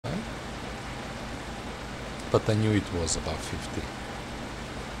but I knew it was above 50.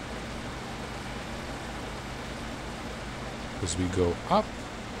 As we go up,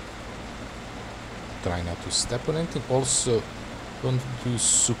 try not to step on anything. Also, don't do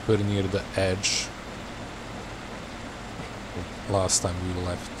super near the edge. Last time we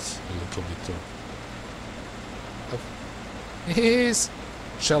left a little bit of his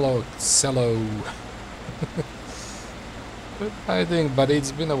cello. I think, but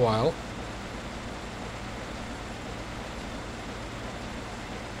it's been a while.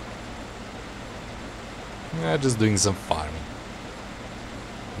 Yeah, just doing some farming.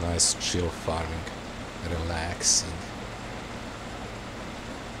 Nice chill farming, relaxing.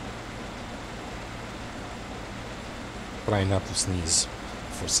 Try not to sneeze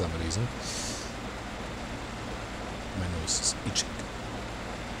for some reason. My nose is itching.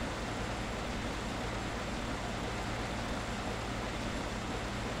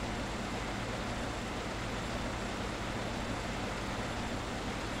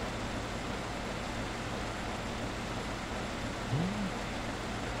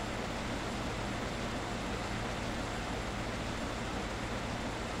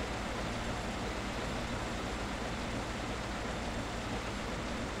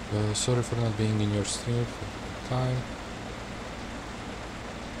 Sorry for not being in your stream for the time,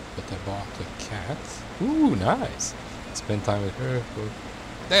 but I bought a cat. Ooh, nice. Spend time with her.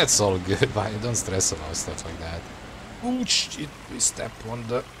 That's all good, but don't stress about stuff like that. Oh shit, we stepped on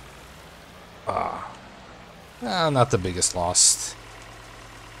the... not the biggest loss.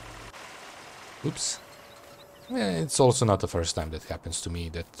 Oops. It's also not the first time that happens to me,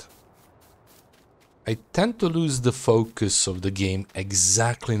 that I tend to lose the focus of the game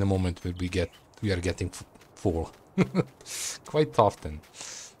exactly in the moment where we are getting full. Quite often.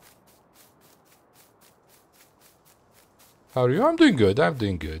 How are you? I'm doing good, I'm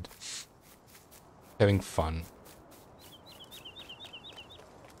doing good. Having fun.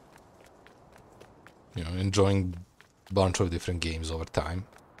 You know, enjoying a bunch of different games over time.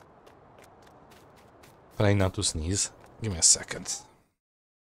 Trying not to sneeze. Give me a second.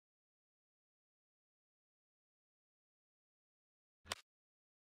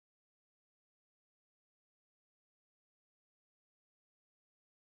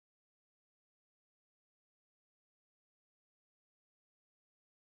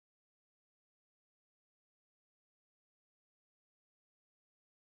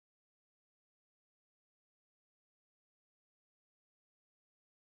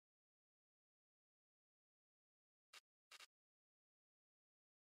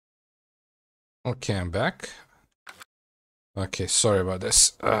 Okay, I'm back. Okay, sorry about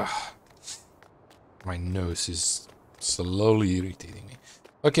this. My nose is slowly irritating me.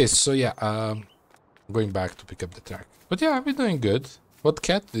 Okay, so yeah, going back to pick up the track. But yeah, we're doing good. What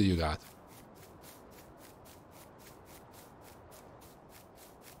cat did you got?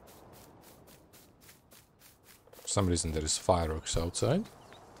 For some reason there is fireworks outside.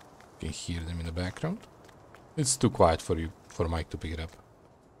 You can hear them in the background. It's too quiet for you, for Mike to pick it up.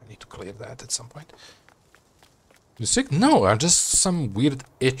 I need to clear that at some point. You sick? No, I'm just some weird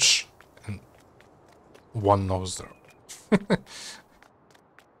itch and one nostril.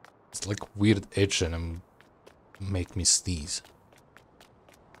 It's like weird itch and make me sneeze.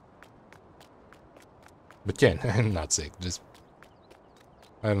 But yeah, I'm not sick. Just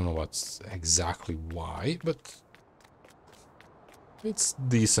I don't know what's exactly why, but it's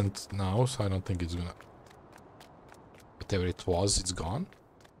decent now, so I don't think it's gonna. Whatever it was, it's gone.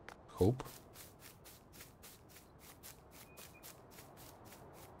 Hope.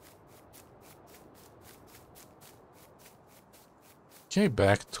 Okay,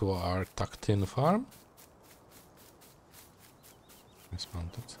 back to our tucked-in farm.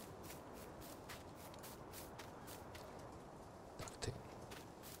 Dismounted. Tucked-in.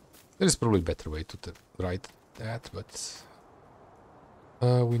 There is probably a better way to write that, but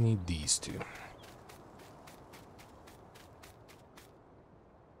we need these two.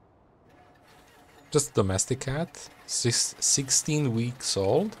 Just domestic cat, 16 weeks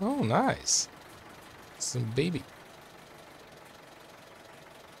old. Oh, nice. It's a baby.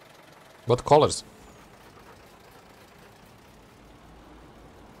 What colors?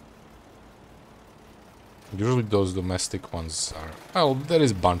 Usually those domestic ones are... Well, there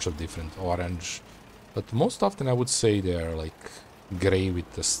is a bunch of different orange. But most often I would say they're like gray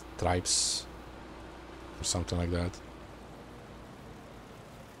with the stripes. Or something like that.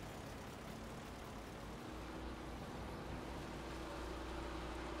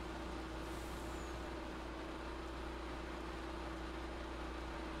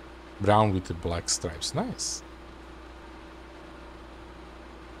 Brown with the black stripes. Nice.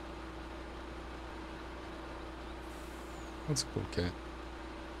 That's a cool cat.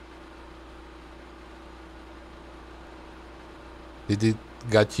 Did it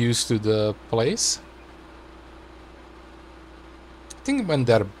got used to the place? I think when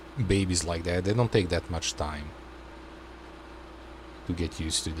they're babies like that, they don't take that much time to get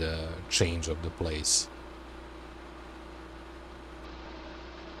used to the change of the place.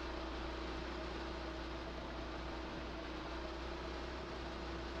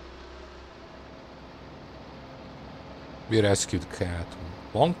 We rescued cat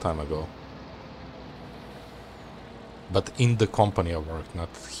a long time ago. But in the company I worked, not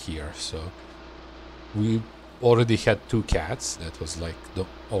here, so... We already had 2 cats that was like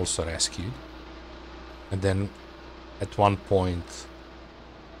also rescued. And then at one point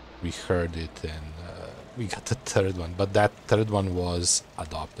we heard it and we got the 3rd one. But that 3rd one was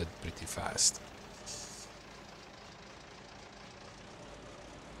adopted pretty fast.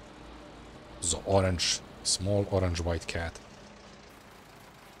 It was an orange, small orange-white cat.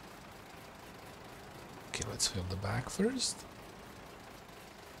 Okay, let's fill the bag first.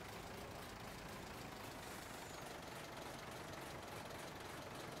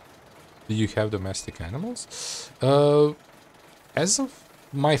 Do you have domestic animals? As of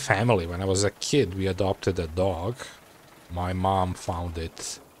my family, when I was a kid, we adopted a dog. My mom found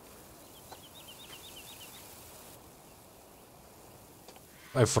it.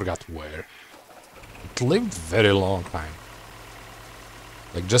 I forgot where. It lived very long time.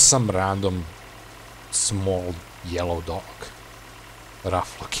 Like just some random small yellow dog.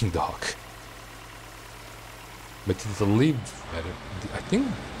 Rough looking dog. But it lived very...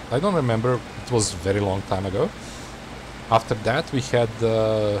 I don't remember, it was very long time ago. After that we had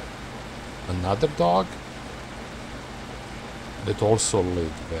another dog that also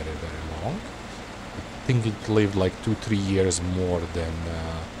lived very, very long. I think it lived like 2-3 years more than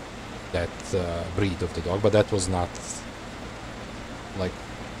that breed of the dog, but that was not like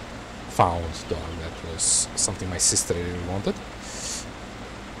found dog, that was something my sister really wanted.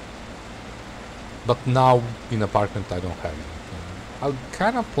 But now in apartment I don't have it. I'm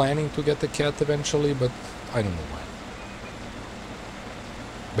kind of planning to get a cat eventually, but I don't know when.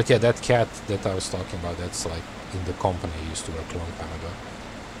 But yeah, that cat that I was talking about, that's like in the company I used to work a long time ago.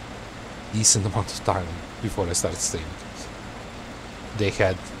 Decent amount of time before I started streaming. They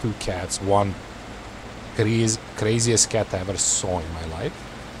had 2 cats, one craziest cat I ever saw in my life.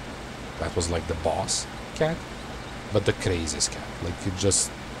 That was like the boss cat, but the craziest cat. Like it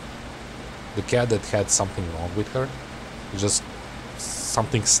just... The cat that had something wrong with her, just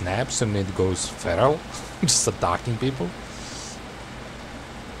something snaps and it goes feral, just attacking people.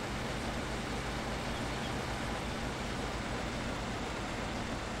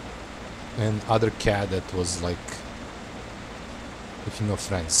 And other cat that was like, if you know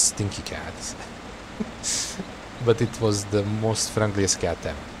friends, Stinky Cat. But it was the most friendliest cat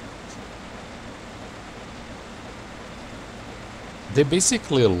ever. They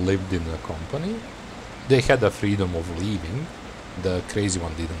basically lived in the company. They had the freedom of leaving. The crazy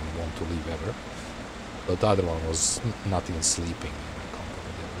one didn't want to leave ever. But the other one was not even sleeping in the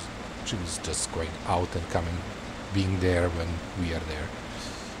company. She was just going out and coming, being there when we are there.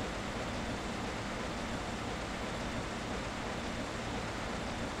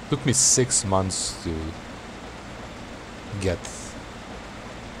 Took me 6 months to get,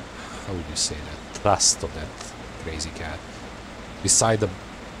 how would you say that, trust of that crazy cat. Beside the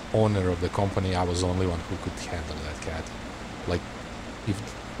owner of the company, I was the only one who could handle that cat. Like, if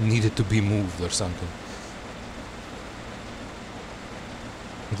it needed to be moved or something.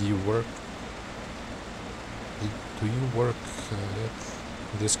 Do you work? Do you work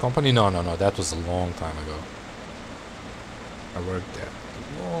at this company? No, that was a long time ago. I worked there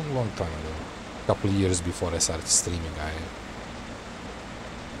a long time ago. A couple of years before I started streaming, I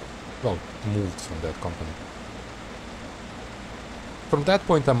moved from that company. From that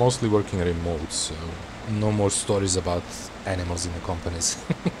point, I'm mostly working remote, so no more stories about animals in the companies.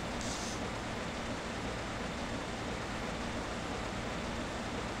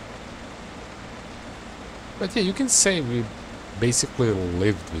 But yeah, you can say we basically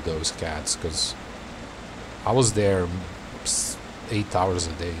lived with those cats, because I was there 8 hours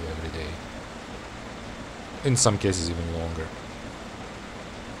a day, every day. In some cases, even longer.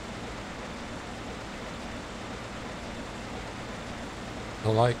 I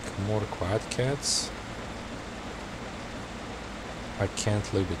like more quiet cats. I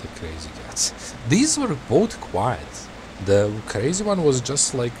can't live with the crazy cats. These were both quiet. The crazy one was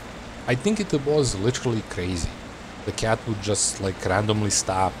just like, I think it was literally crazy. The cat would just like randomly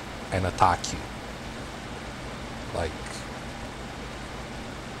stop and attack you. Like,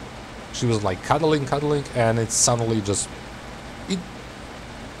 she was like cuddling, and it suddenly just it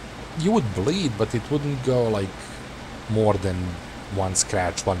you would bleed, but it wouldn't go like more than one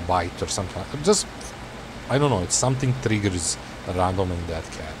scratch, one bite or something. Just, I don't know, it's something triggers random in that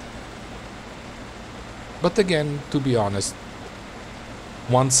cat. But again, to be honest,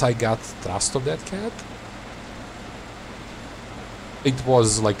 once I got trust of that cat, it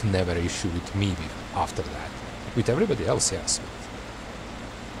was like never an issue with me after that. With everybody else, yes.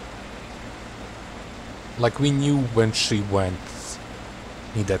 Like, we knew when she went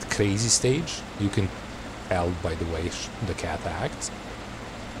in that crazy stage. You can tell by the way the cat acts.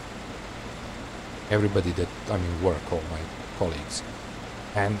 Everybody that, I mean, work, all my colleagues.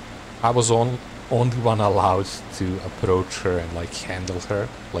 And I was only one allowed to approach her and like handle her,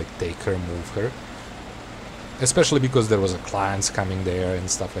 like take her, move her. Especially because there was a clients coming there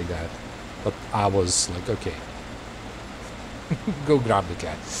and stuff like that. But I was like, okay, go grab the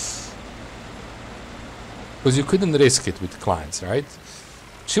cat. Because you couldn't risk it with clients, right?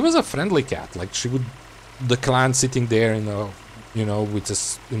 She was a friendly cat. Like, she would, the client sitting there in a, you know, with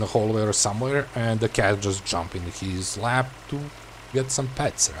us in a hallway or somewhere, and the cat just jump in his lap to get some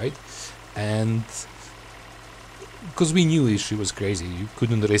pets, right? And because we knew she was crazy, you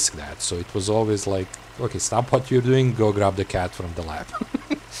couldn't risk that. So it was always like, okay, stop what you're doing, go grab the cat from the lap.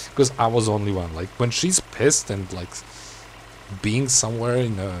 Because I was only one. Like, when she's pissed and like being somewhere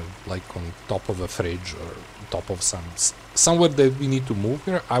in a, like on top of a fridge or top of somewhere that we need to move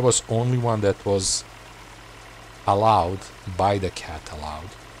her, I was only one that was allowed by the cat, allowed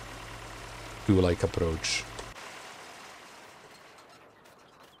to like approach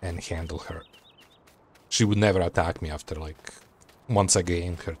and handle her. She would never attack me after, like, once I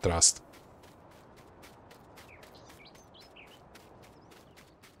gained her trust.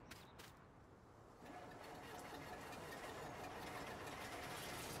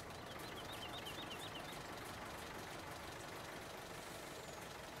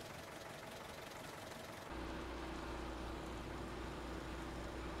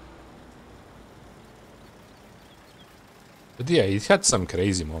 But yeah, it had some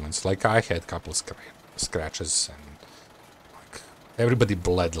crazy moments. Like, I had a couple scratches, and like, everybody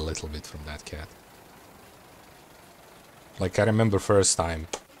bled a little bit from that cat. Like, I remember first time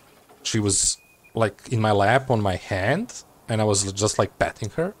she was like in my lap on my hand, and I was just like petting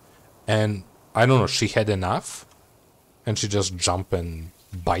her, and I don't know, she had enough, and she just jumped and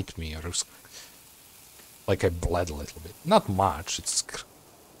bite me, or like I bled a little bit. Not much, it's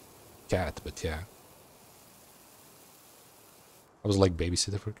cat, but yeah. I was like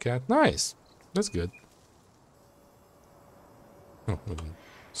babysitter for cat. Nice. That's good. Oh,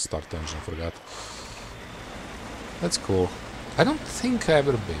 start engine, I forgot. That's cool. I don't think I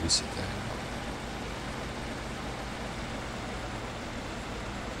ever babysit that.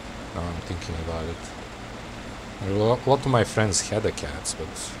 Now I'm thinking about it. A lot of my friends had a cats,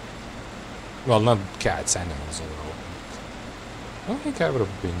 but... well, not cats, animals overall. I don't think I've ever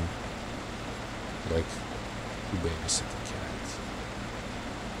been... like... to babysit a cat.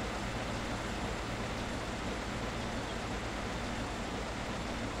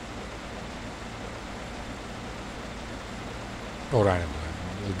 Or animal.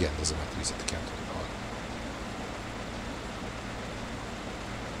 Again, doesn't matter, is it the cat or the dog.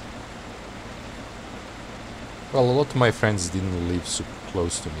 Well, a lot of my friends didn't live super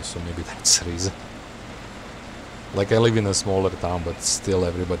close to me, so maybe that's the reason. Like, I live in a smaller town, but still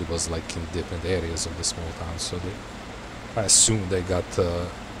everybody was like in different areas of the small town, so I assume they got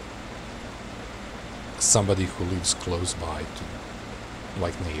somebody who lives close by to,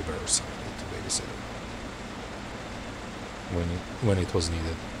 like, neighbor or something to babysit when it was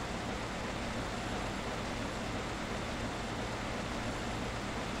needed.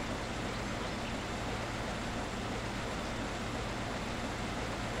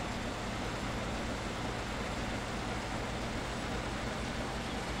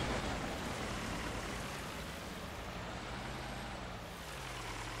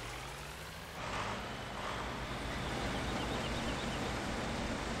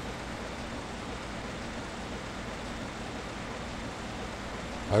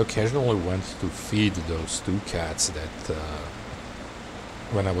 I occasionally went to feed those two cats that,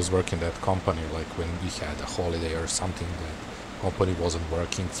 when I was working at that company, like when we had a holiday or something, the company wasn't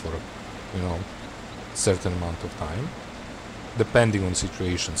working for, you know, certain amount of time. Depending on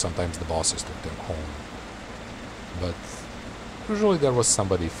situation, sometimes the bosses took them home. But usually there was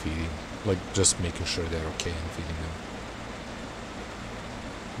somebody feeding, like just making sure they're okay and feeding them.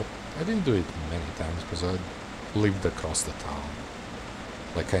 But I didn't do it many times because I lived across the town.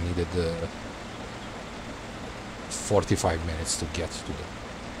 Like, I needed 45 minutes to get to the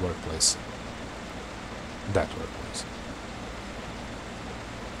workplace. That workplace.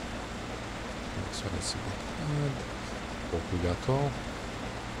 this one is a bit hard. Hope we got all.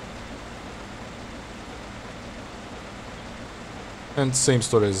 And same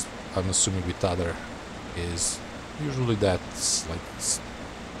story as I'm assuming with other is usually that's like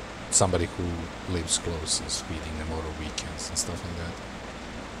somebody who lives close is feeding them over weekends and stuff like that.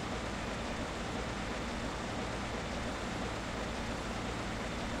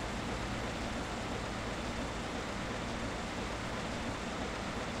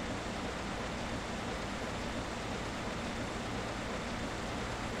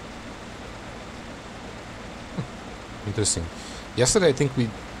 Interesting. Yesterday I think we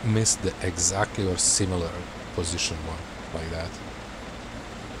missed the exactly or similar position one like that.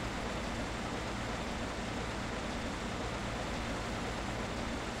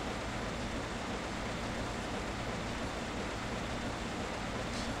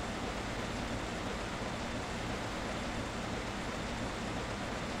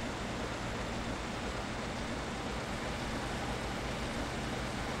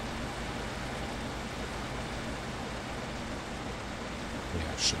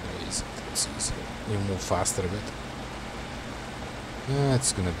 Should raise it. It's easier. You move faster a bit.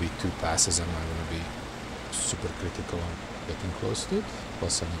 It's gonna be 2 passes. I'm not gonna be super critical on getting close to it.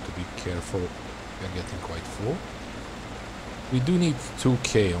 Plus I need to be careful. We're getting quite full. We do need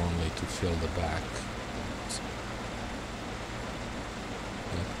 2k only to fill the back.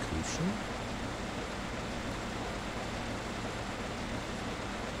 Not crucial.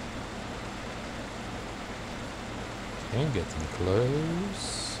 Okay, getting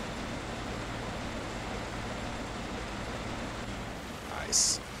close.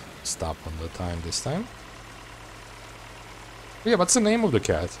 Nice. Stop on the time this time. Yeah, what's the name of the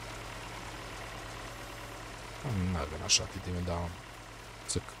cat? I'm not gonna shut it even down.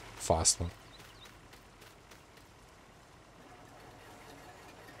 It's a fast one.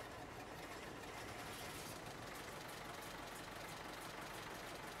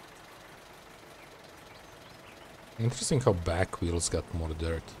 Interesting how back wheels got more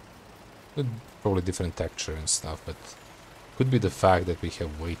dirt. Probably different texture and stuff, but could be the fact that we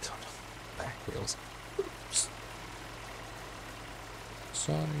have weight on back wheels. Oops.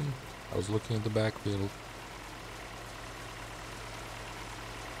 Sorry, I was looking at the back wheel.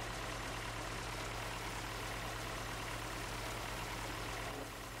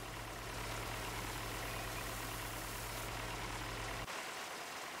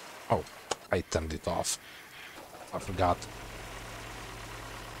 Oh, I turned it off. I forgot.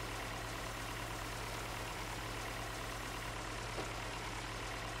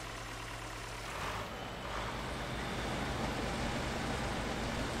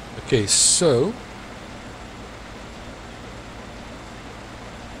 Okay, so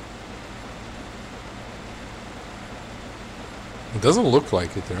it doesn't look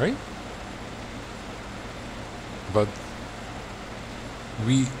like it, right? But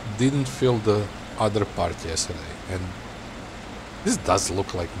we didn't fill the other part yesterday, and this does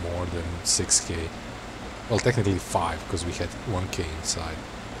look like more than 6k. Well, technically 5, because we had 1k inside.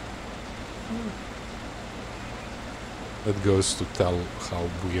 That goes to tell how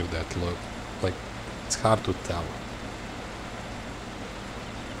weird that looked. Like, it's hard to tell.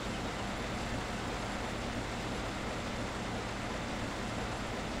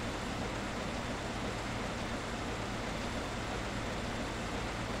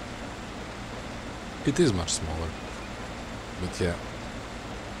 It is much smaller, but yeah.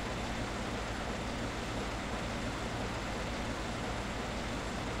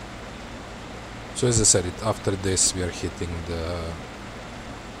 So as I said, after this we are hitting the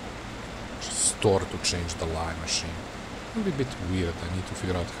store to change the line machine. It'll be a bit weird. I need to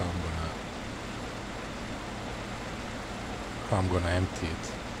figure out how I'm gonna empty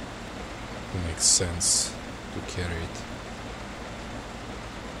it. It makes sense to carry it.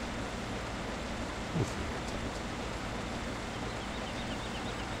 We'll figure it out.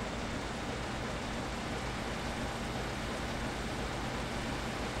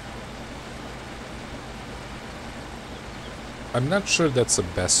 I'm not sure that's the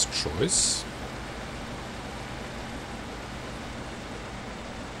best choice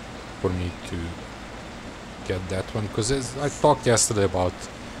for me to get that one, because I talked yesterday about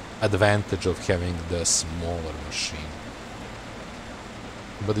advantage of having the smaller machine.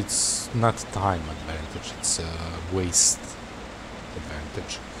 But it's not time advantage, it's a waste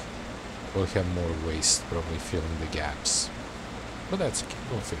advantage. We'll have more waste probably filling the gaps. But that's okay,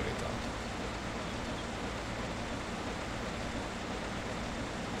 we'll figure it out.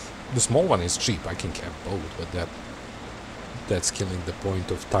 The small one is cheap, I can have both, but that's killing the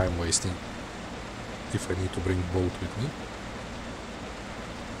point of time wasting if I need to bring both with me.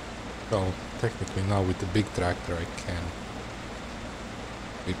 Well, technically now with the big tractor I can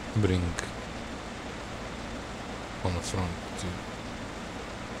bring on the front too.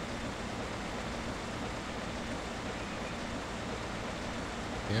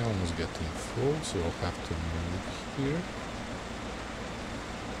 Yeah, almost getting full, so I'll have to move here.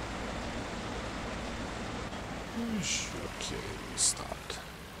 Okay, start.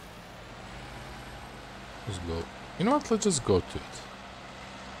 Let's go. You know what? Let's just go to it.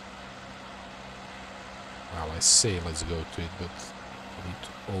 Well, I say let's go to it, but I need to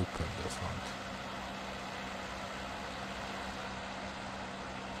open the front.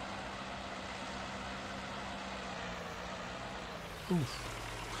 Oof.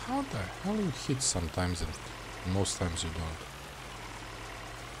 How the hell you hit sometimes and most times you don't?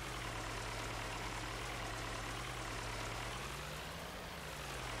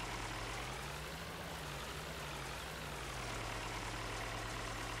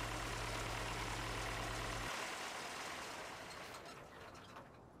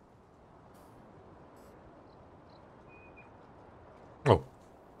 Oh.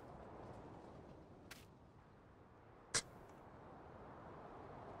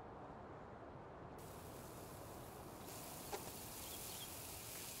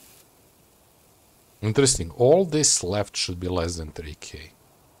 Interesting. All this left should be less than 3k.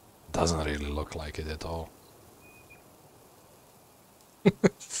 Doesn't really look like it at all.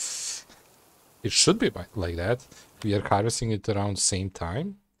 It should be like that. We are harvesting it around the same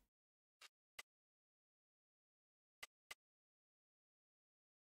time.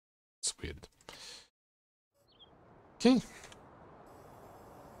 It's weird. Okay.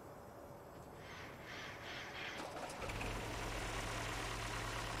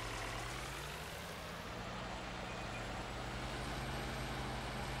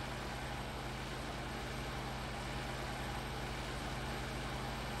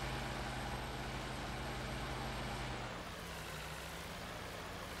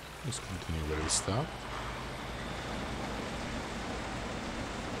 Let's continue where we stopped.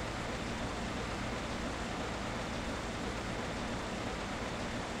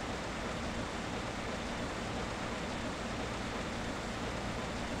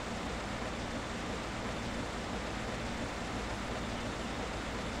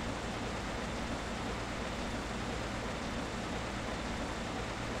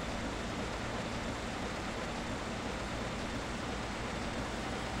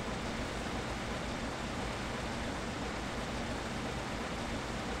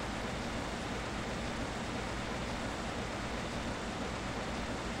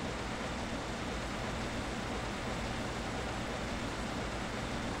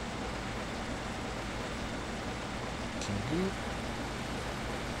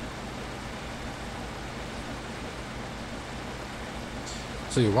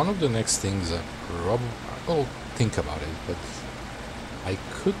 So one of the next things I'll think about it, but I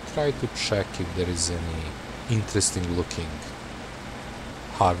could try to check if there is any interesting looking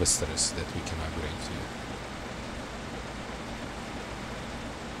harvesters that we can upgrade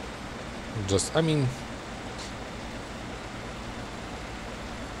to. Just, I mean,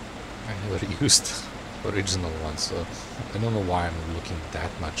 I never used original one, so I don't know why I'm looking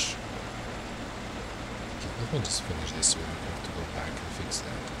that much. Okay, let me just finish this. We have to go back and fix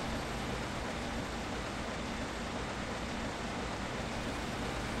that.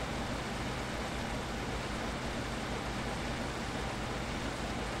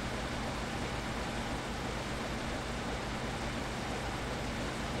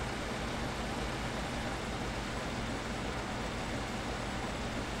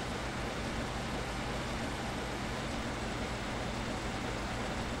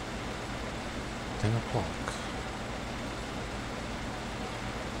 I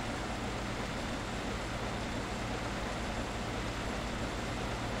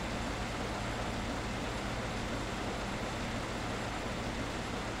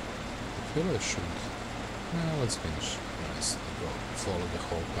feel I should. Well, let's finish. Let's go follow the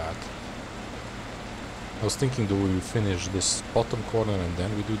whole path. I was thinking, do we finish this bottom corner and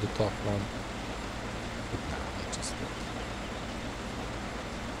then we do the top one? But no, let's just do it.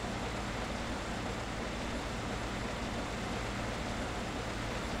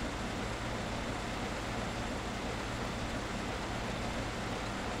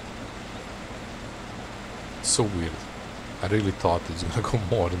 So weird. I really thought it's gonna go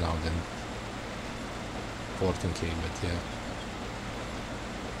more now than 14k, but yeah.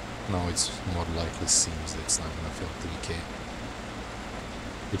 Now it's more likely seems that it's not gonna fill 3k.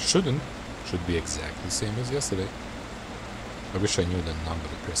 It shouldn't. Should be exactly the same as yesterday. I wish I knew the number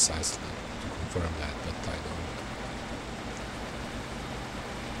precisely to confirm that, but I don't.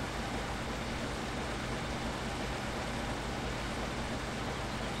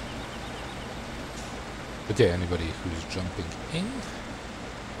 But yeah, anybody who's jumping in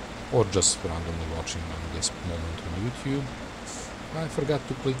or just randomly watching on this moment on YouTube, I forgot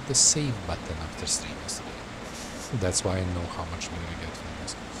to click the save button after stream yesterday. That's why I know how much I'm gonna get from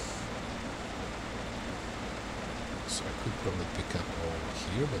this. So I could probably pick up all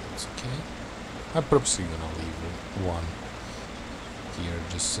here, but that's okay. I'm purposely gonna leave one here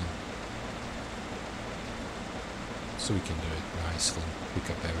just so we can do it nicely, pick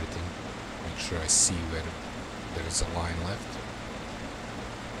up everything, make sure I see where there is a line left.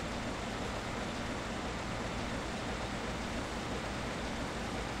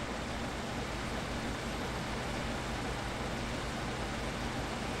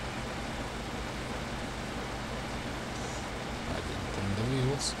 I didn't turn the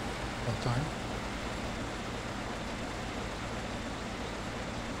wheels on time.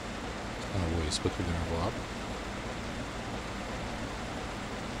 It's gonna waste, but we're gonna go up.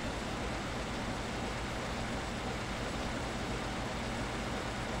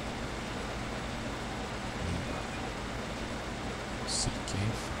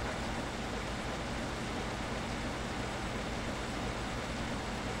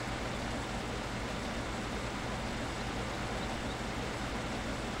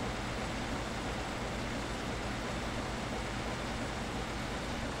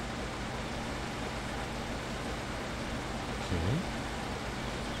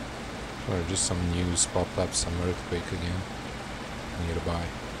 Or just some news popped up, some earthquake again nearby.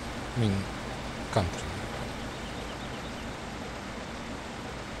 I mean, country nearby.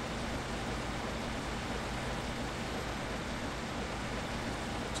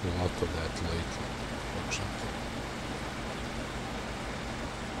 So a lot of that lately, fortunately.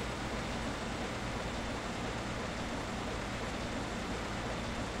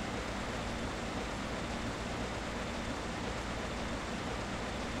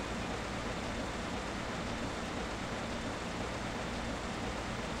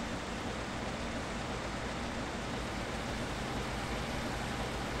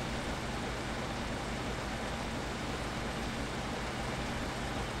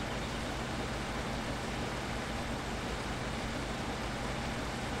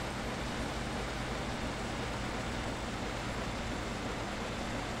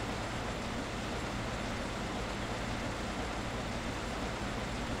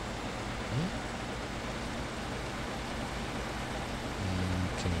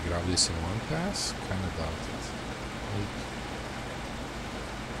 Can you grab this in one pass? Kinda doubt it.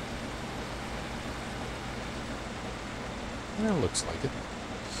 Yeah, looks like it.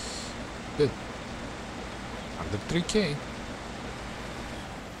 Good. Under 3K.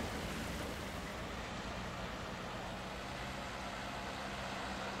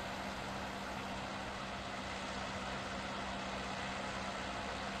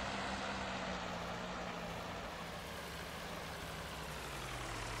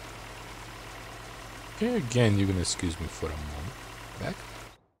 Okay, again, you're gonna excuse me for a moment. Back.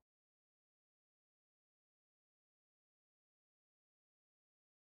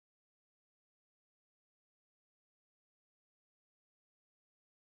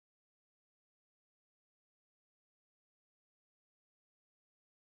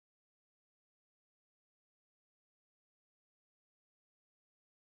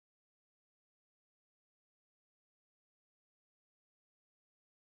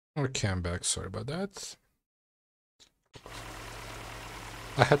 Okay, I'm back. Sorry about that.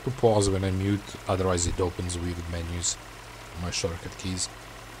 I had to pause when I mute, otherwise it opens weird menus on my shortcut keys.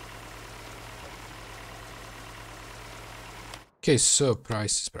 Okay, so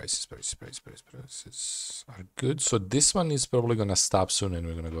prices are good. So this one is probably gonna stop soon and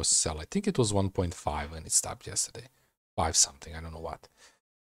we're gonna go sell. I think it was 1.5 when it stopped yesterday. 5 something, I don't know what.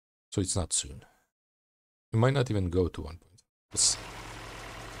 So it's not soon. We might not even go to 1.5. Let's see.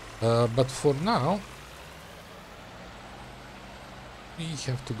 But for now, we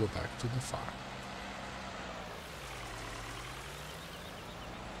have to go back to the farm.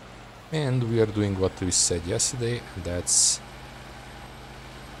 And we are doing what we said yesterday, and that's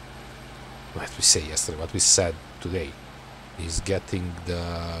what we say yesterday, what we said today, is getting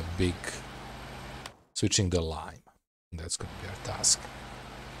the big, switching the lime. And that's going to be our task.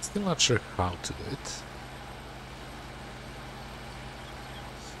 Still not sure how to do it.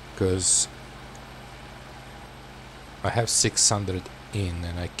 Because I have 600 in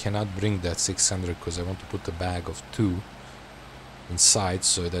and I cannot bring that 600 because I want to put a bag of 2 inside,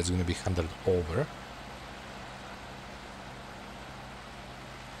 so that's going to be 100 over.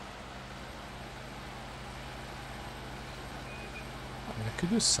 I mean, I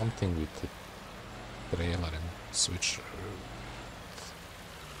could do something with the trailer and switch